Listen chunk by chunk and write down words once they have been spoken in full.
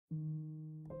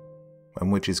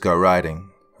When witches go riding,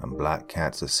 and black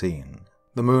cats are seen,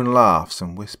 the moon laughs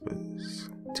and whispers,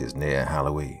 'tis near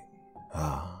Halloween.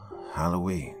 Ah,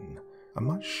 Halloween, a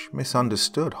much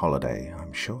misunderstood holiday,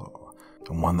 I'm sure,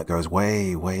 and one that goes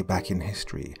way, way back in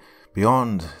history,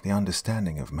 beyond the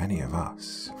understanding of many of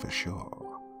us, for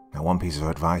sure. Now, one piece of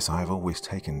advice I've always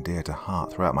taken dear to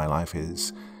heart throughout my life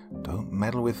is, don't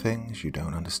meddle with things you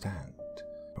don't understand.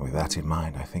 And with that in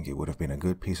mind, I think it would have been a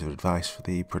good piece of advice for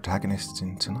the protagonists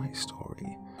in tonight's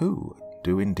story, who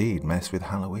do indeed mess with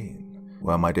Halloween.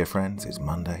 Well, my dear friends, it's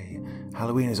Monday.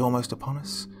 Halloween is almost upon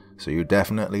us, so you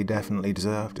definitely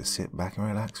deserve to sit back and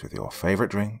relax with your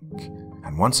favorite drink,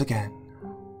 and once again,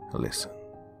 listen.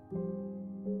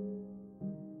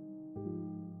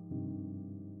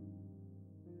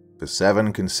 For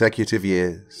 7 consecutive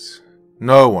years,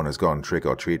 no one has gone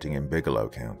trick-or-treating in Bigelow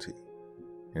County.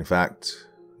 In fact,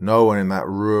 no one in that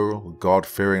rural,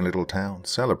 God-fearing little town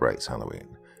celebrates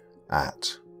Halloween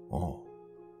at all.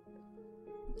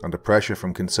 Under pressure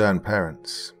from concerned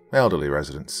parents, elderly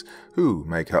residents, who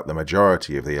make up the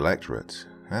majority of the electorate,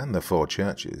 and the 4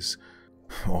 churches,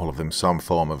 all of them some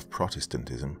form of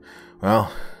Protestantism,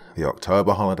 well, the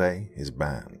October holiday is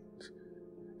banned.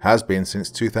 Has been since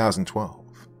 2012.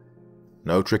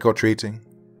 No trick-or-treating,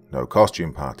 no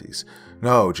costume parties,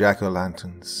 no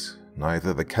jack-o'-lanterns.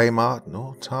 Neither the Kmart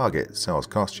nor Target sells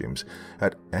costumes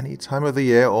at any time of the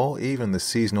year or even the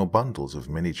seasonal bundles of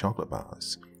mini chocolate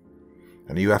bars.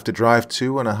 And you have to drive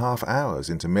 2.5 hours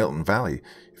into Milton Valley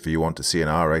if you want to see an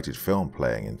R-rated film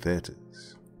playing in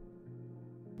theaters.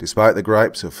 Despite the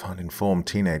gripes of uninformed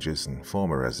teenagers and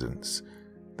former residents,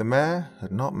 the mayor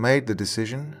had not made the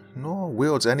decision nor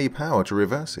wields any power to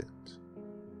reverse it.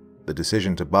 The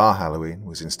decision to bar Halloween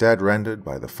was instead rendered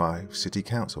by the 5 city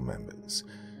council members,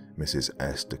 Mrs.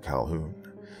 Esther Calhoun,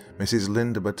 Mrs.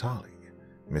 Linda Batali,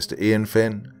 Mr. Ian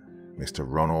Finn, Mr.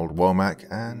 Ronald Womack,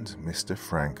 and Mr.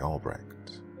 Frank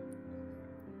Albrecht.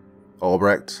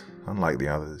 Albrecht, unlike the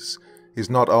others, is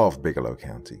not of Bigelow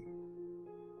County.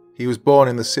 He was born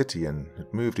in the city and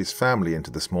had moved his family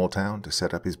into the small town to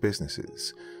set up his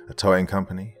businesses, a towing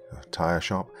company, a tire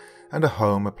shop, and a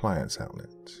home appliance outlet.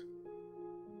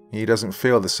 He doesn't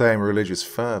feel the same religious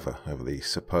fervor over the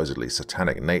supposedly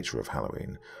satanic nature of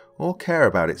Halloween, or care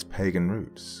about its pagan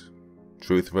roots.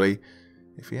 Truthfully,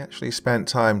 if he actually spent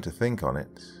time to think on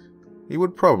it, he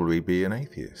would probably be an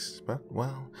atheist. But,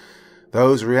 well,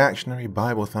 those reactionary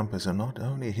Bible thumpers are not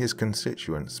only his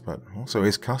constituents, but also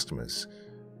his customers.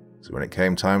 So when it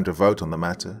came time to vote on the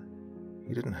matter,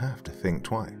 he didn't have to think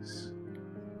twice.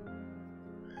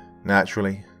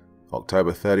 Naturally,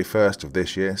 October 31st of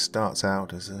this year starts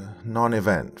out as a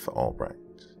non-event for Albrecht.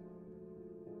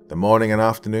 The morning and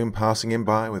afternoon passing him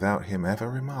by without him ever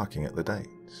remarking at the date.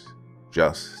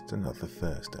 Just another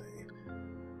Thursday.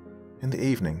 In the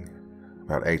evening,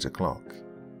 about 8 o'clock,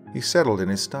 he settled in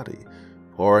his study,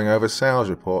 poring over sales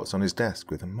reports on his desk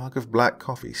with a mug of black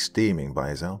coffee steaming by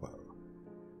his elbow.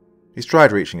 He's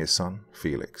tried reaching his son,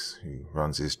 Felix, who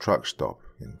runs his truck stop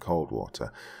in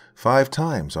Coldwater, 5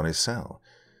 times on his cell,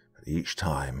 each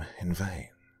time in vain.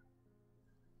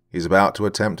 He's about to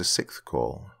attempt a 6th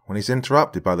call when he's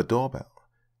interrupted by the doorbell.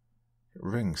 It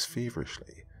rings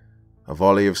feverishly, a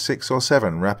volley of 6 or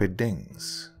 7 rapid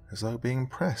dings, as though being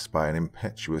pressed by an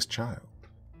impetuous child.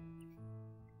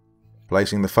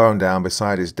 Placing the phone down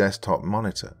beside his desktop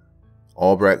monitor,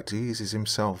 Albrecht eases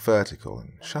himself vertical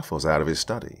and shuffles out of his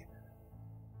study.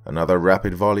 Another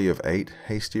rapid volley of 8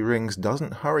 hasty rings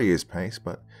doesn't hurry his pace,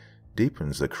 but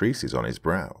deepens the creases on his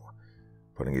brow,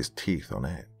 putting his teeth on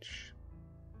edge.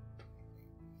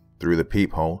 Through the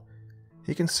peephole,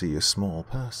 he can see a small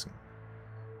person.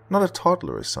 Not a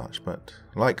toddler as such, but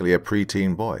likely a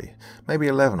preteen boy, maybe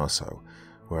 11 or so,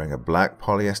 wearing a black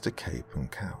polyester cape and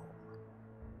cowl.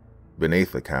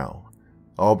 Beneath the cowl,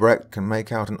 Albrecht can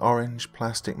make out an orange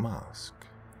plastic mask.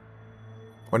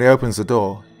 When he opens the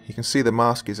door, he can see the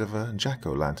mask is of a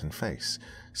jack-o'-lantern face,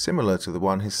 similar to the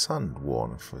one his son had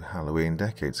worn for Halloween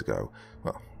decades ago,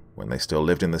 well, when they still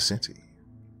lived in the city.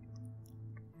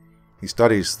 He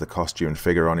studies the costumed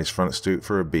figure on his front stoop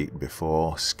for a beat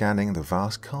before scanning the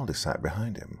vast cul-de-sac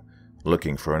behind him,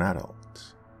 looking for an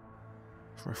adult.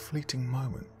 For a fleeting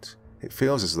moment, it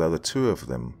feels as though the 2 of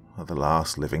them are the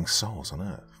last living souls on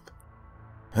Earth.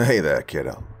 "Hey there,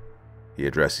 kiddo," he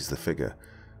addresses the figure,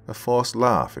 a forced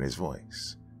laugh in his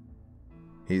voice.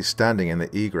 He's standing in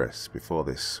the egress before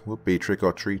this would-be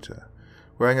trick-or-treater,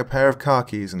 wearing a pair of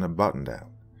khakis and a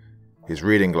button-down. His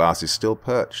reading glasses still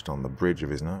perched on the bridge of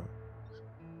his nose.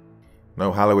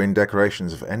 No Halloween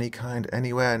decorations of any kind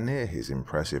anywhere near his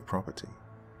impressive property.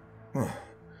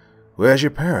 "Where's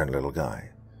your parent, little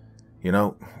guy? You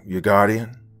know, your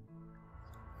guardian?"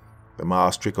 The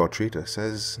masked trick-or-treater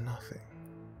says nothing.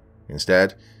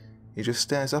 Instead, he just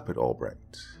stares up at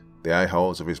Albrecht, the eye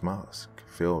holes of his mask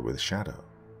filled with shadow.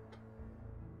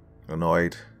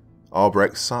 Annoyed,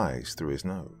 Albrecht sighs through his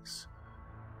nose.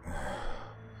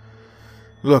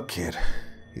 "Look, kid,"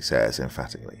 he says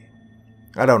emphatically,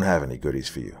 "I don't have any goodies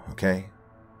for you, okay?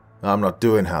 I'm not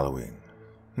doing Halloween.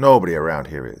 Nobody around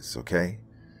here is, okay?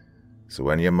 So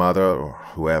when your mother or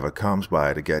whoever comes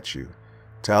by to get you,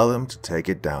 tell them to take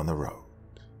it down the road."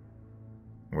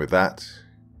 With that,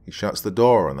 he shuts the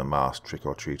door on the masked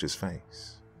trick-or-treater's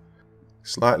face.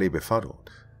 Slightly befuddled,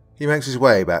 he makes his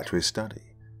way back to his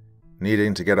study,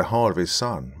 needing to get a hold of his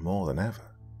son more than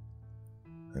ever.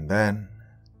 And then,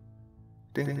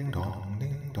 ding-dong,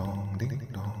 ding-dong,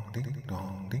 ding-dong,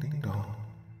 ding-dong, ding-dong.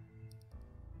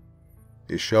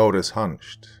 His shoulders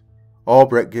hunched,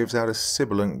 Albrecht gives out a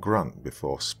sibilant grunt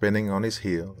before spinning on his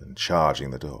heel and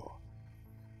charging the door.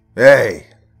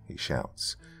 "Hey!" he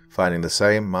shouts, finding the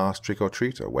same masked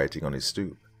trick-or-treater waiting on his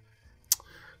stoop.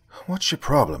 "What's your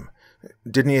problem?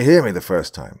 Didn't you hear me the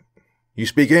first time? You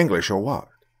speak English or what?"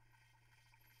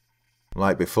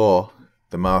 Like before,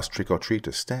 the masked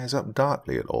trick-or-treater stares up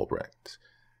darkly at Albrecht,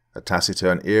 a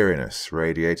taciturn eeriness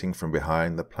radiating from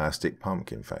behind the plastic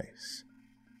pumpkin face.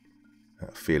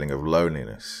 A feeling of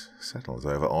loneliness settles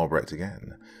over Albrecht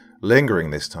again,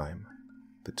 lingering this time,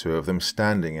 the two of them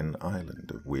standing in an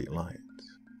island of weak light.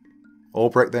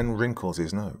 Albrecht then wrinkles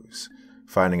his nose,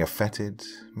 finding a fetid,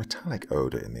 metallic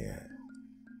odor in the air.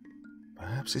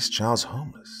 Perhaps this child's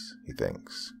homeless, he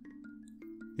thinks.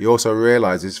 He also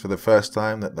realizes for the first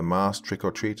time that the masked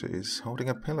trick-or-treater is holding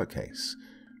a pillowcase,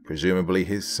 presumably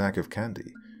his sack of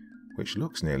candy, which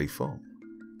looks nearly full.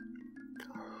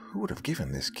 Who would have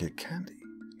given this kid candy?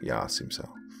 He asks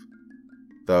himself.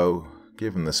 Though,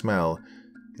 given the smell,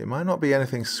 it might not be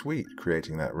anything sweet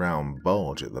creating that round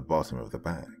bulge at the bottom of the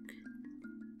bag.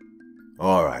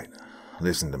 "All right,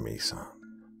 listen to me, son,"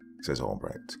 says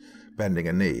Albrecht, bending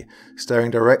a knee,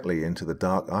 staring directly into the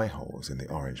dark eye holes in the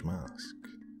orange mask.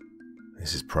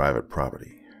 "This is private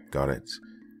property, got it?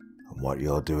 And what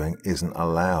you're doing isn't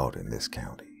allowed in this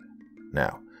county.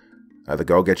 Now, either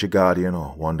go get your guardian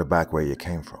or wander back where you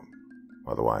came from.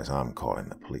 Otherwise, I'm calling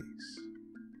the police."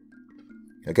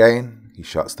 Again, he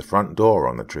shuts the front door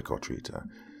on the trick-or-treater,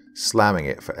 slamming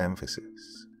it for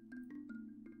emphasis.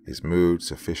 His mood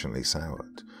sufficiently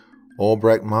soured,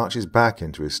 Albrecht marches back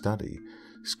into his study,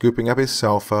 scooping up his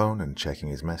cell phone and checking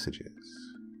his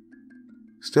messages.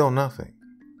 Still nothing.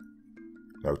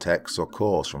 No texts or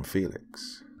calls from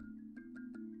Felix.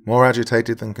 More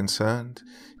agitated than concerned,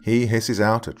 he hisses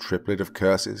out a triplet of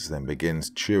curses, then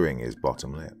begins chewing his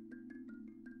bottom lip.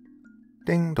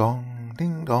 Ding-dong,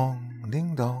 ding-dong,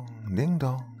 ding-dong,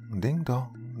 ding-dong,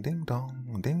 ding-dong,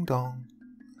 ding-dong, ding-dong.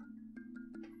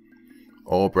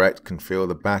 Albrecht can feel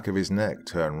the back of his neck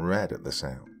turn red at the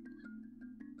sound.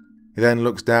 He then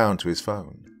looks down to his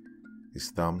phone,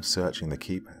 his thumb searching the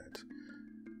keypad.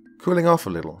 Cooling off a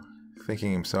little,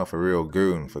 thinking himself a real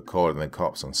goon for calling the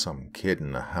cops on some kid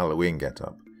in a Halloween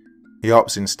get-up, he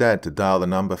opts instead to dial the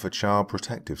number for Child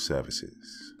Protective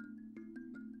Services.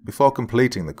 Before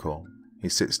completing the call, he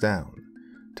sits down,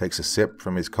 takes a sip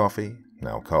from his coffee,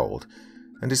 now cold,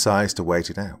 and decides to wait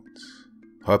it out,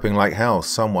 hoping like hell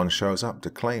someone shows up to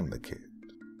claim the kid.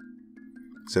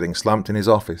 Sitting slumped in his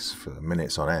office for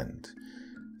minutes on end,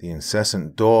 the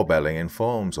incessant doorbelling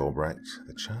informs Albrecht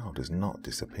the child has not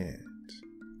disappeared.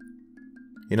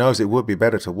 He knows it would be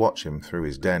better to watch him through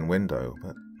his den window,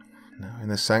 but now in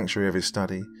the sanctuary of his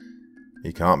study,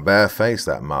 he can't bear face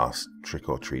that masked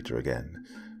trick-or-treater again.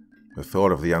 The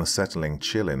thought of the unsettling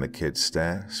chill in the kid's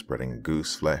stare spreading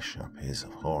goose flesh up his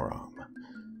forearm.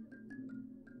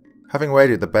 Having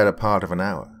waited the better part of an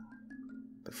hour,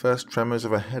 the first tremors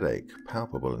of a headache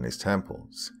palpable in his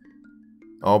temples,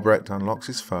 Albrecht unlocks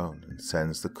his phone and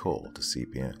sends the call to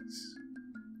CPS.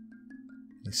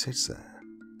 He sits there,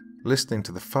 listening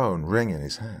to the phone ring in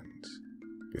his hand,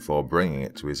 before bringing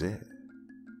it to his ear,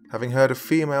 having heard a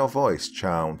female voice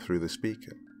charm through the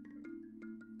speaker.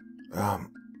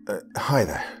 Hi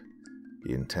there,"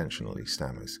 he intentionally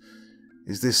stammers.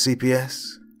 "Is this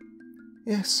CPS?"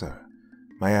 "Yes, sir.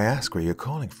 May I ask where you're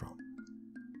calling from?"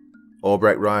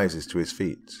 Albrecht rises to his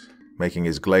feet, making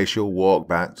his glacial walk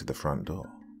back to the front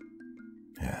door.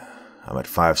 "Yeah, I'm at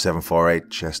 5748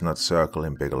 Chestnut Circle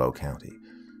in Bigelow County.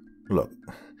 Look,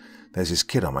 there's this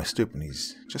kid on my stoop and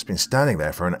he's just been standing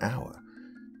there for an hour.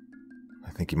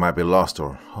 I think he might be lost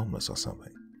or homeless or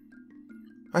something."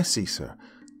 "I see, sir.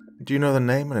 Do you know the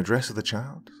name and address of the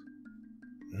child?"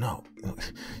 "No.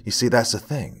 You see, that's the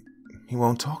thing. He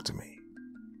won't talk to me."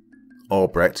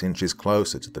 Albrecht inches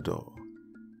closer to the door.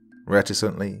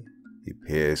 Reticently, He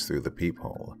peers through the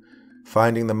peephole,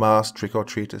 finding the masked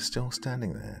trick-or-treater still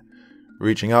standing there,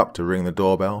 reaching up to ring the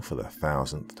doorbell for the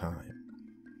 1000th time.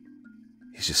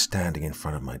 He's just standing in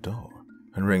front of my door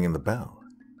and ringing the bell.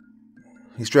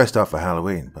 He's dressed up for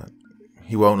Halloween, but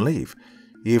he won't leave,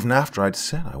 even after I'd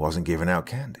said I wasn't giving out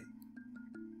candy.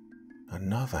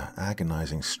 Another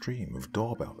agonizing stream of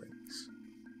doorbell rings.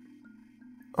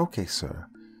 Okay, sir.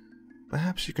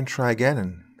 Perhaps you can try again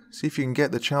and see if you can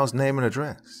get the child's name and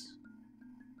address.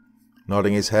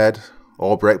 Nodding his head,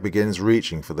 Albrecht begins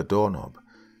reaching for the doorknob,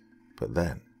 but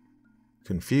then,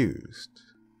 confused,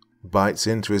 bites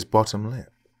into his bottom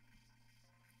lip.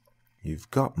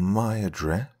 You've got my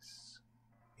address?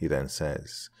 He then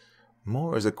says,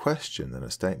 more as a question than a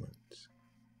statement.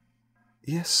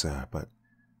 Yes, sir, but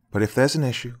if there's an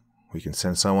issue, we can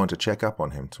send someone to check up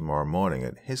on him tomorrow morning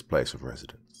at his place of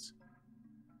residence.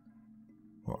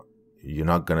 What, you're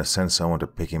not going to send someone to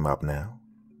pick him up now?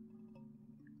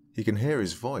 He can hear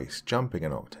his voice jumping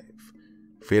an octave,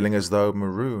 feeling as though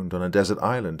marooned on a desert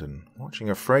island and watching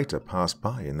a freighter pass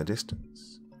by in the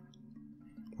distance.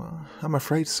 Well, I'm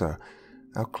afraid, sir,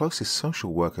 our closest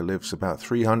social worker lives about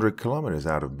 300 kilometers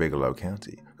out of Bigelow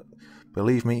County.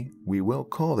 Believe me, we will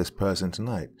call this person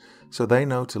tonight, so they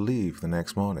know to leave the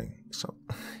next morning. So,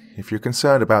 if you're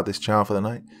concerned about this child for the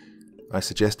night, I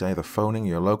suggest either phoning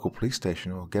your local police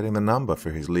station or getting the number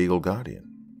for his legal guardian.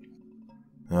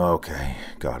 Okay,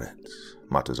 got it,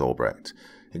 mutters Albrecht,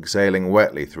 exhaling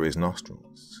wetly through his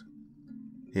nostrils.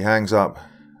 He hangs up,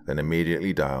 then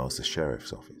immediately dials the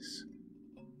sheriff's office.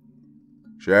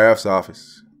 Sheriff's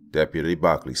office, Deputy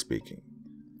Buckley speaking.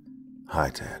 Hi,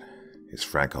 Ted. It's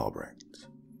Frank Albrecht.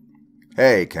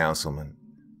 Hey, Councilman.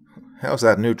 How's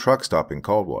that new truck stop in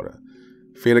Coldwater?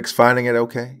 Felix finding it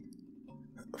okay?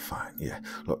 Fine, yeah.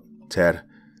 Look, Ted,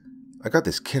 I got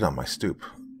this kid on my stoop.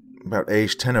 About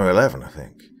age 10 or 11, I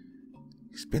think.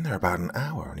 He's been there about an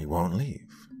hour and he won't leave.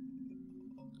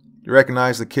 You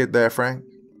recognize the kid there, Frank?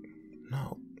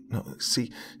 No.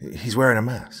 See, he's wearing a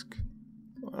mask.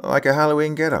 Like a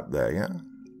Halloween get-up there,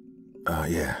 yeah?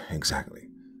 Yeah, exactly.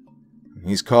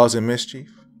 He's causing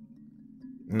mischief?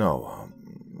 No,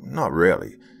 not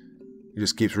really. He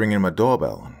just keeps ringing my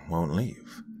doorbell and won't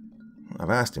leave. I've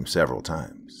asked him several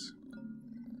times.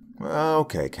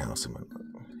 Okay, Councilman.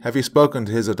 Have you spoken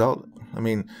to his adult? I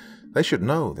mean, they should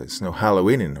know there's no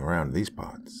Halloweening around these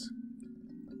parts.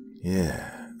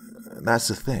 Yeah, that's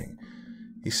the thing.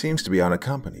 He seems to be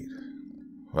unaccompanied.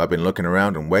 Well, I've been looking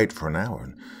around and waiting for an hour,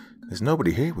 and there's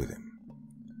nobody here with him.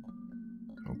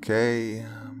 Okay,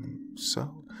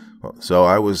 so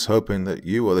I was hoping that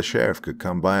you or the sheriff could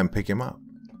come by and pick him up.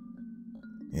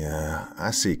 Yeah,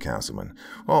 I see, Councilman.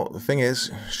 Well, the thing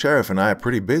is, Sheriff and I are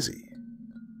pretty busy.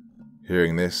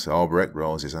 Hearing this, Albrecht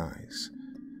rolls his eyes.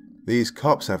 These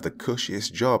cops have the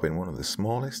cushiest job in one of the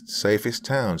smallest, safest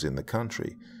towns in the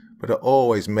country, but are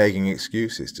always making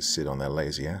excuses to sit on their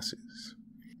lazy asses.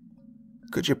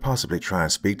 Could you possibly try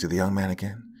and speak to the young man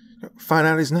again? Find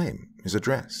out his name, his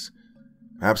address.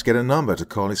 Perhaps get a number to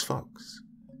call his folks.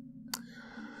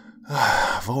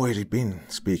 I've already been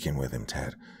speaking with him,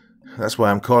 Ted. That's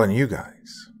why I'm calling you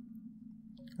guys.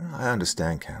 I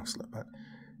understand, Counselor, but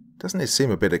doesn't it seem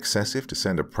a bit excessive to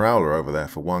send a prowler over there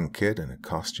for one kid in a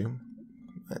costume?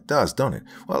 It does, don't it?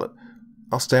 Well,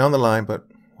 I'll stay on the line, but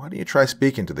why don't you try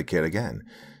speaking to the kid again?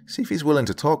 See if he's willing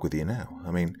to talk with you now.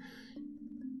 I mean,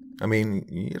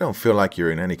 you don't feel like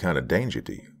you're in any kind of danger,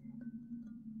 do you?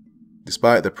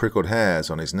 Despite the prickled hairs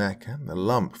on his neck and the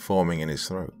lump forming in his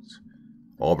throat,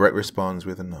 Albrecht responds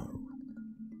with a no.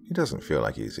 He doesn't feel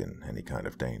like he's in any kind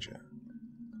of danger.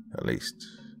 At least,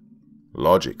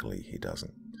 logically, he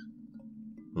doesn't.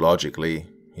 Logically,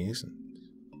 he isn't.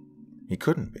 He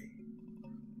couldn't be.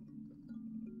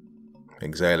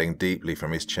 Exhaling deeply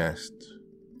from his chest,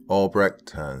 Albrecht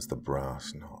turns the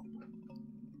brass knob.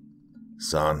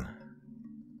 Son,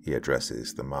 he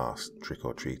addresses the masked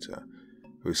trick-or-treater,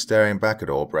 who is staring back at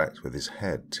Albrecht with his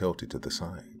head tilted to the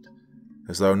side,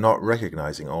 as though not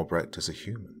recognizing Albrecht as a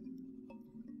human.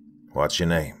 What's your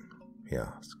name? He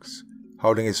asks,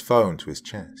 holding his phone to his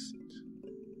chest.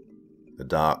 The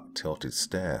dark, tilted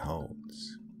stare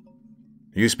holds.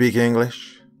 You speak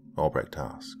English? Albrecht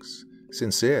asks,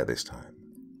 sincere this time.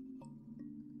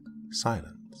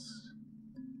 Silence.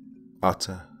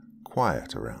 Utter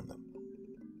quiet around them,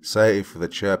 save for the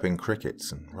chirping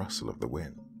crickets and rustle of the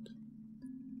wind.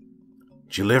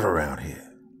 Do you live around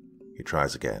here? He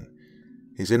tries again,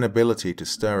 his inability to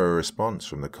stir a response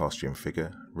from the costume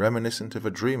figure reminiscent of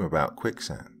a dream about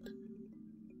quicksand.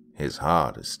 His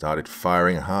heart has started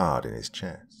firing hard in his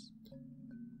chest.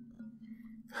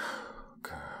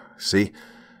 See,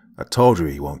 I told you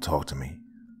he won't talk to me.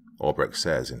 Albrecht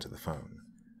says into the phone.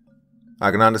 "I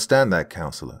can understand that,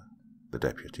 Counselor," the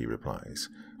deputy replies.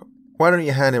 "Why don't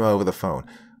you hand him over the phone?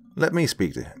 Let me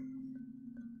speak to him."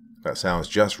 That sounds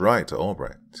just right to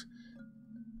Albrecht.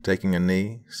 Taking a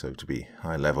knee, so to be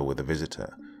high level with the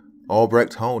visitor,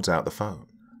 Albrecht holds out the phone.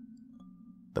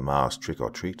 The masked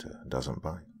trick-or-treater doesn't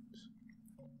bite.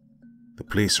 "The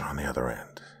police are on the other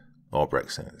end,"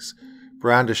 Albrecht says,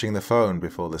 brandishing the phone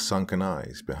before the sunken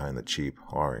eyes behind the cheap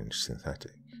orange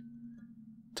synthetic.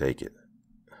 "Take it.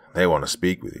 They want to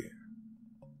speak with you."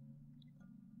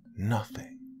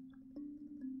 Nothing.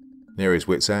 Near his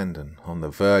wit's end and on the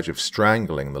verge of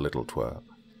strangling the little twerp,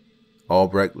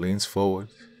 Albrecht leans forward,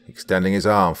 extending his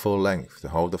arm full length to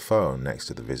hold the phone next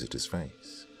to the visitor's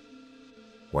face.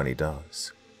 When he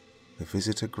does, the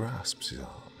visitor grasps his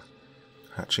arm,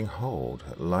 catching hold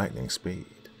at lightning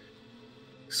speed,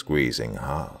 squeezing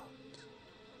hard,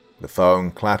 the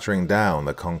phone clattering down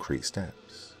the concrete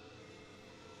steps.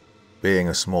 Being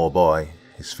a small boy,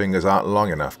 his fingers aren't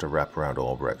long enough to wrap around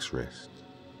Albrecht's wrist,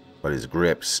 but his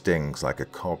grip stings like a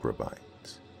cobra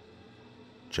bite.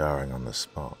 Jarring on the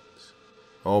spot,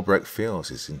 Albrecht feels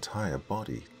his entire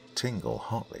body tingle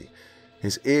hotly,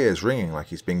 his ears ringing like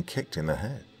he's been kicked in the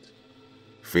head,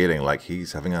 feeling like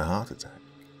he's having a heart attack.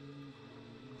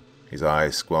 His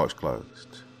eyes squelch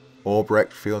closed.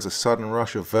 Albrecht feels a sudden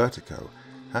rush of vertigo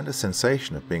and a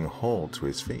sensation of being hauled to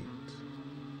his feet.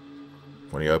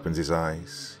 When he opens his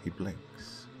eyes, he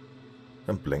blinks,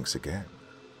 and blinks again,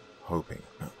 hoping,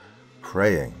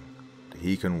 praying that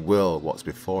he can will what's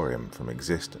before him from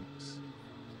existence.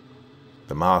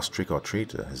 The masked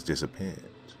trick-or-treater has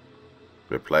disappeared,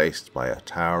 replaced by a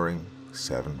towering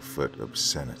 7-foot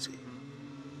obscenity.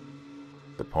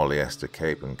 The polyester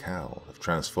cape and cowl have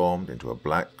transformed into a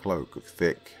black cloak of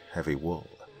thick, heavy wool.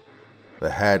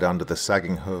 The head under the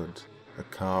sagging hood, a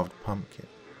carved pumpkin,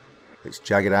 its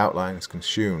jagged outlines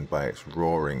consumed by its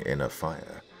roaring inner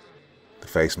fire, the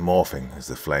face morphing as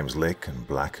the flames lick and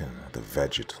blacken the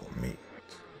vegetal meat.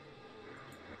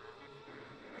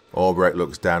 Albrecht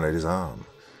looks down at his arm,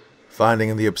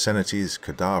 finding the obscenity's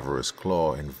cadaverous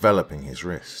claw enveloping his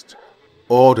wrist,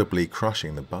 audibly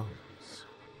crushing the bones.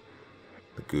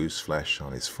 The goose flesh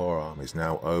on his forearm is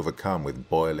now overcome with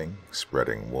boiling,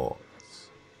 spreading warts.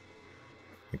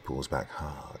 He pulls back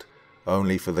hard,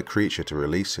 only for the creature to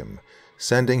release him,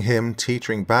 sending him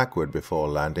teetering backward before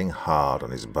landing hard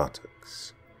on his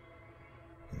buttocks.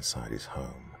 Inside his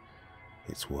home,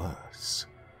 it's worse.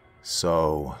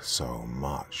 So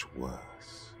much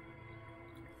worse.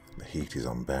 The heat is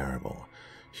unbearable,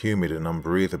 humid and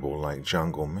unbreathable like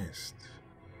jungle mist.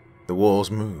 The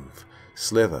walls move,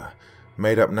 slither,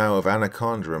 made up now of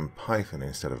anaconda and python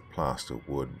instead of plaster,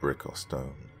 wood, brick or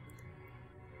stone.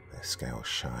 Their scales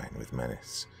shine with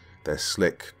menace, their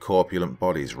slick, corpulent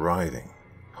bodies writhing,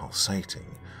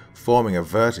 pulsating, forming a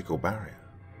vertical barrier.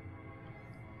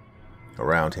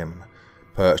 Around him,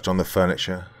 perched on the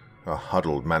furniture, are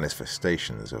huddled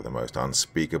manifestations of the most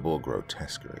unspeakable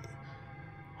grotesquerie.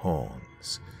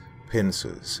 Horns,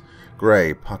 pincers,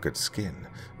 grey puckered skin,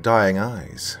 dying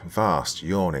eyes, vast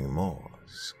yawning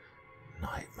maws.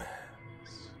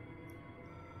 Nightmares.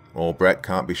 Albrecht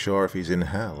can't be sure if he's in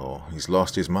hell or he's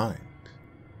lost his mind.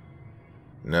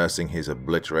 Nursing his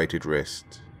obliterated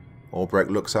wrist, Albrecht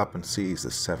looks up and sees the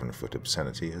 7-foot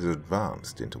obscenity has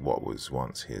advanced into what was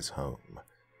once his home.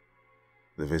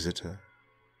 The visitor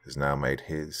has now made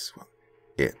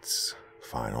its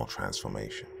final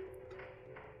transformation.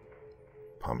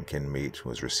 Pumpkin meat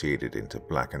was receded into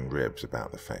blackened ribs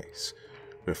about the face,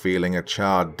 revealing a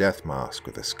charred death mask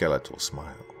with a skeletal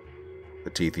smile, the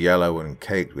teeth yellow and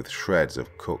caked with shreds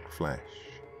of cooked flesh.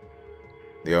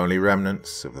 The only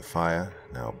remnants of the fire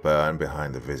now burn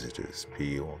behind the visitor's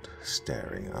peeled,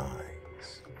 staring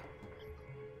eyes.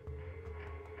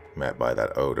 Met by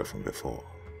that odor from before,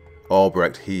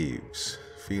 Albrecht heaves,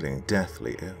 feeling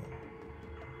deathly ill.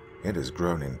 It has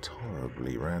grown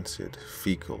intolerably rancid,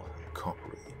 fecal, and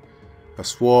coppery. A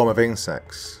swarm of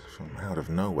insects, from out of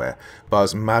nowhere,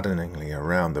 buzz maddeningly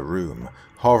around the room,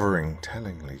 hovering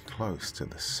tellingly close to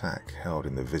the sack held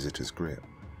in the visitor's grip.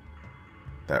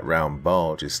 That round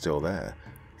bulge is still there,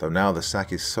 though now the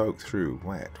sack is soaked through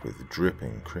wet with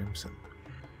dripping crimson.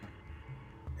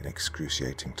 In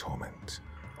excruciating torment,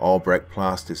 Albrecht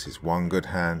plasters his one good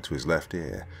hand to his left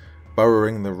ear,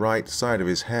 burrowing the right side of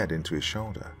his head into his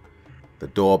shoulder, the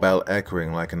doorbell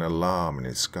echoing like an alarm in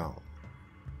his skull.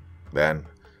 Then,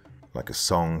 like a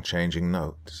song-changing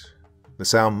note, the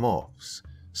sound morphs,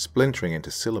 splintering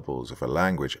into syllables of a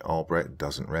language Albrecht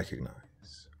doesn't recognize.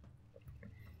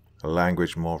 A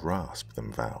language more rasp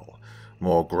than vowel,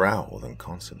 more growl than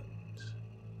consonant.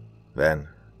 Then,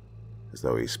 as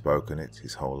though he's spoken it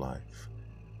his whole life.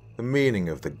 The meaning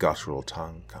of the guttural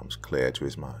tongue comes clear to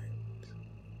his mind.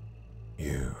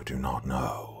 You do not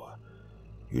know.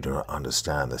 You do not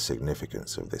understand the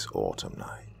significance of this autumn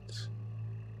night.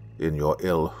 In your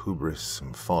ill hubris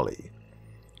and folly,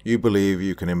 you believe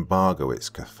you can embargo its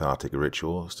cathartic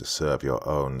rituals to serve your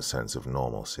own sense of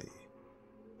normalcy,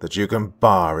 that you can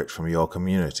bar it from your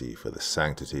community for the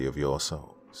sanctity of your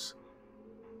souls.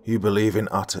 You believe in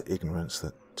utter ignorance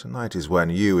that tonight is when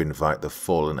you invite the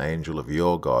fallen angel of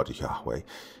your God, Yahweh,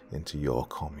 into your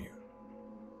commune.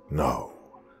 No.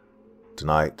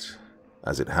 Tonight,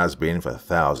 as it has been for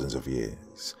thousands of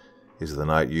years, is the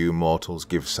night you mortals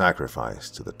give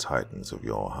sacrifice to the titans of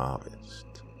your harvest,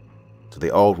 to the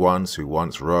old ones who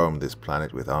once roamed this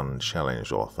planet with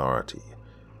unchallenged authority,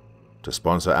 to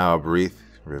sponsor our brief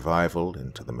revival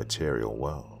into the material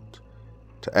world,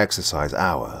 to exercise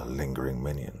our lingering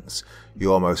minions,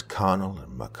 your most carnal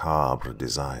and macabre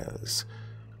desires,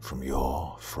 from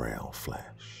your frail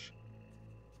flesh.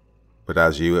 But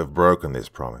as you have broken this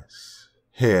promise,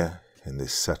 here in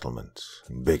this settlement,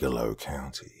 Bigelow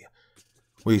County,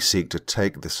 we seek to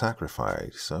take the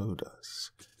sacrifice owed us,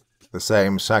 the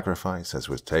same sacrifice as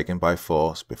was taken by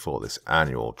force before this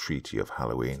annual treaty of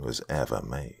Halloween was ever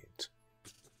made.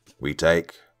 We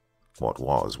take what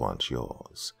was once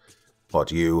yours,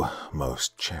 what you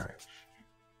most cherish.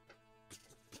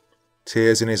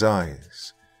 Tears in his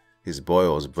eyes, his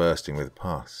boils bursting with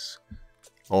pus,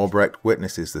 Albrecht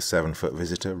witnesses the 7-foot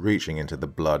visitor reaching into the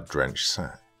blood-drenched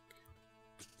sack.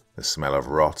 The smell of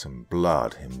rot and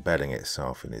blood embedding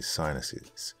itself in his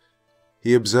sinuses.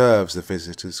 He observes the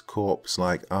visitor's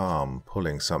corpse-like arm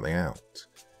pulling something out,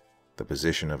 the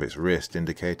position of its wrist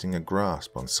indicating a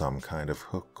grasp on some kind of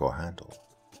hook or handle,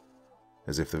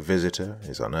 as if the visitor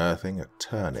is unearthing a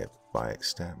turnip by its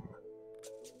stem,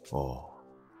 or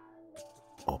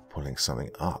pulling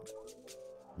something up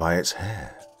by its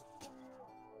hair.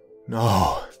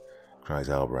 "No," cries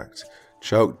Albrecht,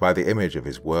 choked by the image of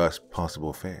his worst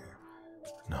possible fear.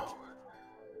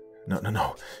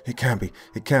 No, it can't be,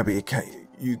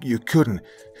 you couldn't,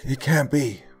 it can't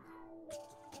be."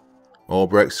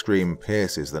 Albrecht's scream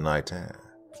pierces the night air,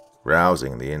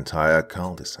 rousing the entire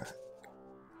cul-de-sac.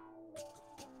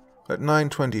 At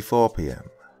 9:24 p.m.,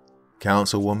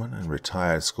 councilwoman and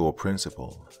retired school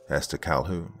principal Esther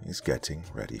Calhoun is getting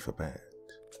ready for bed.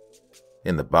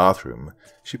 In the bathroom,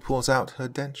 she pulls out her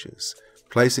dentures,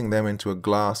 placing them into a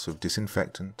glass of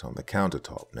disinfectant on the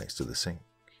countertop next to the sink.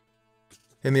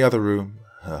 In the other room,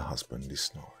 her husband is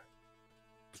snoring.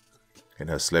 In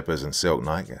her slippers and silk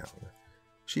nightgown,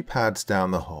 she pads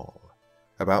down the hall,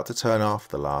 about to turn off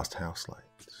the last house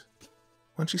light,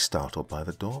 when she's startled by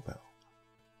the doorbell,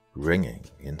 ringing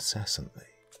incessantly.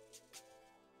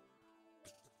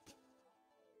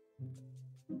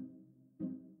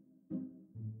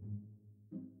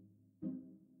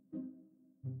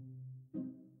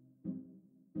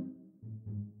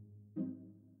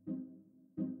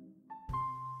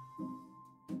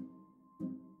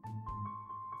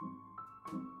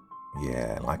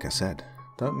 Yeah, like I said,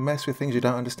 don't mess with things you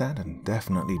don't understand, and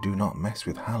definitely do not mess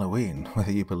with Halloween,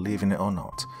 whether you believe in it or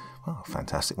not. Well,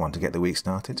 fantastic one to get the week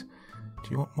started. Do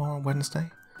you want more on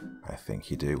Wednesday? I think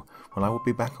you do. Well, I will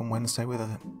be back on Wednesday with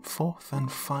a 4th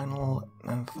and final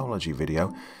anthology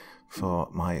video for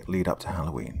my lead up to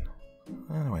Halloween.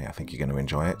 Anyway, I think you're going to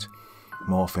enjoy it.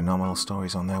 More phenomenal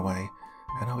stories on their way.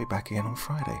 And I'll be back again on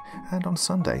Friday and on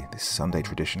Sunday. This Sunday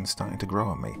tradition is starting to grow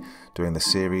on me, doing the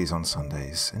series on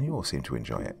Sundays, and you all seem to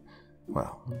enjoy it.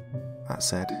 Well, that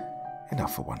said,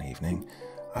 enough for one evening.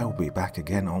 I will be back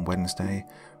again on Wednesday,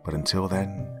 but until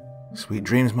then, sweet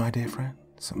dreams, my dear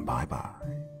friends, and bye-bye.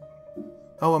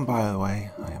 Oh, and by the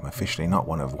way, I am officially not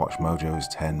one of Watch Mojo's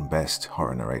 10 best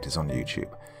horror narrators on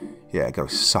YouTube. Yeah, go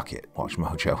suck it, Watch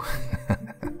Mojo.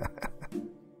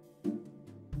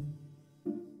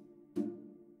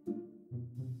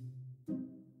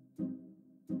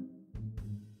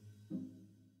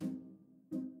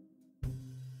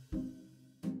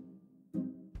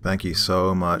 Thank you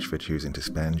so much for choosing to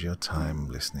spend your time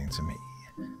listening to me.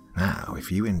 Now,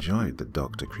 if you enjoyed the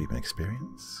Dr. Creepen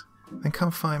experience, then come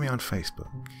find me on Facebook.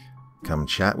 Come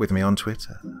chat with me on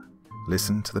Twitter.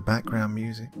 Listen to the background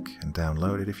music and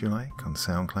download it if you like on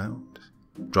SoundCloud.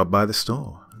 Drop by the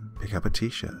store, pick up a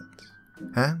t-shirt.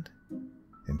 And,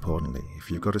 importantly,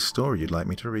 if you've got a story you'd like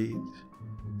me to read,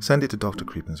 send it to Dr.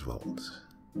 Creepen's Vault,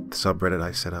 the subreddit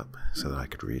I set up so that I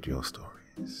could read your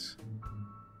stories.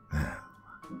 Now,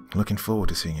 looking forward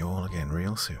to seeing you all again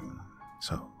real soon.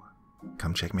 So,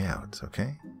 come check me out,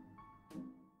 okay?